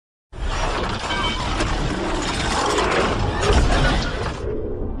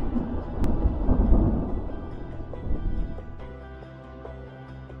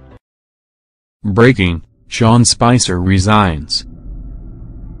Breaking: Sean Spicer resigns.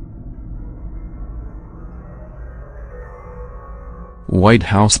 White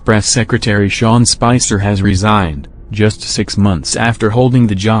House Press Secretary Sean Spicer has resigned, just 6 months after holding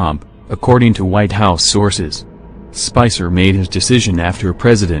the job, according to White House sources. Spicer made his decision after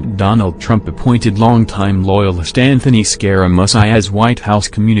President Donald Trump appointed longtime loyalist Anthony Scaramucci as White House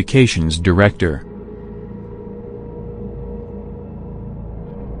Communications Director.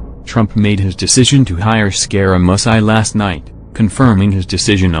 Trump made his decision to hire Scaramucci last night, confirming his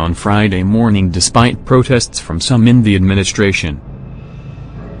decision on Friday morning despite protests from some in the administration.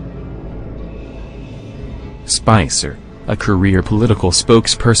 Spicer, a career political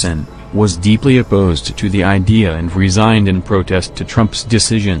spokesperson, was deeply opposed to the idea and resigned in protest to Trump's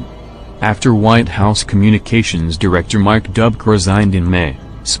decision. After White House Communications Director Mark Dubke resigned in May,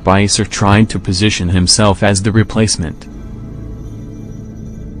 Spicer tried to position himself as the replacement.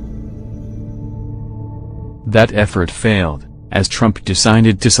 That effort failed, as Trump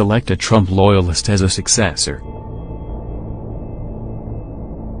decided to select a Trump loyalist as a successor.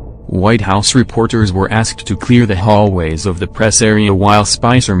 White House reporters were asked to clear the hallways of the press area while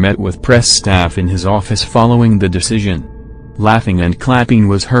Spicer met with press staff in his office following the decision. Laughing and clapping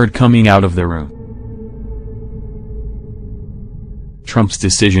was heard coming out of the room. Trump's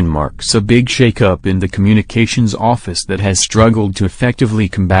decision marks a big shakeup in the communications office that has struggled to effectively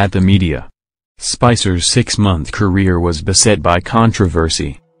combat the media. Spicer's 6-month career was beset by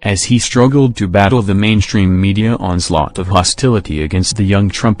controversy, as he struggled to battle the mainstream media onslaught of hostility against the young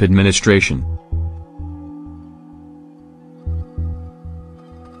Trump administration.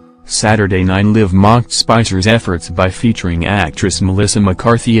 Saturday Night Live mocked Spicer's efforts by featuring actress Melissa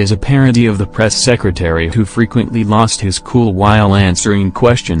McCarthy as a parody of the press secretary who frequently lost his cool while answering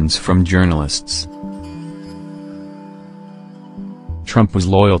questions from journalists. Trump was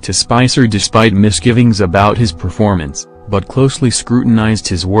loyal to Spicer despite misgivings about his performance, but closely scrutinized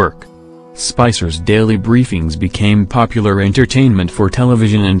his work. Spicer's daily briefings became popular entertainment for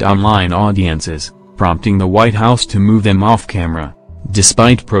television and online audiences, prompting the White House to move them off camera,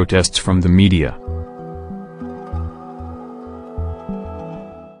 despite protests from the media.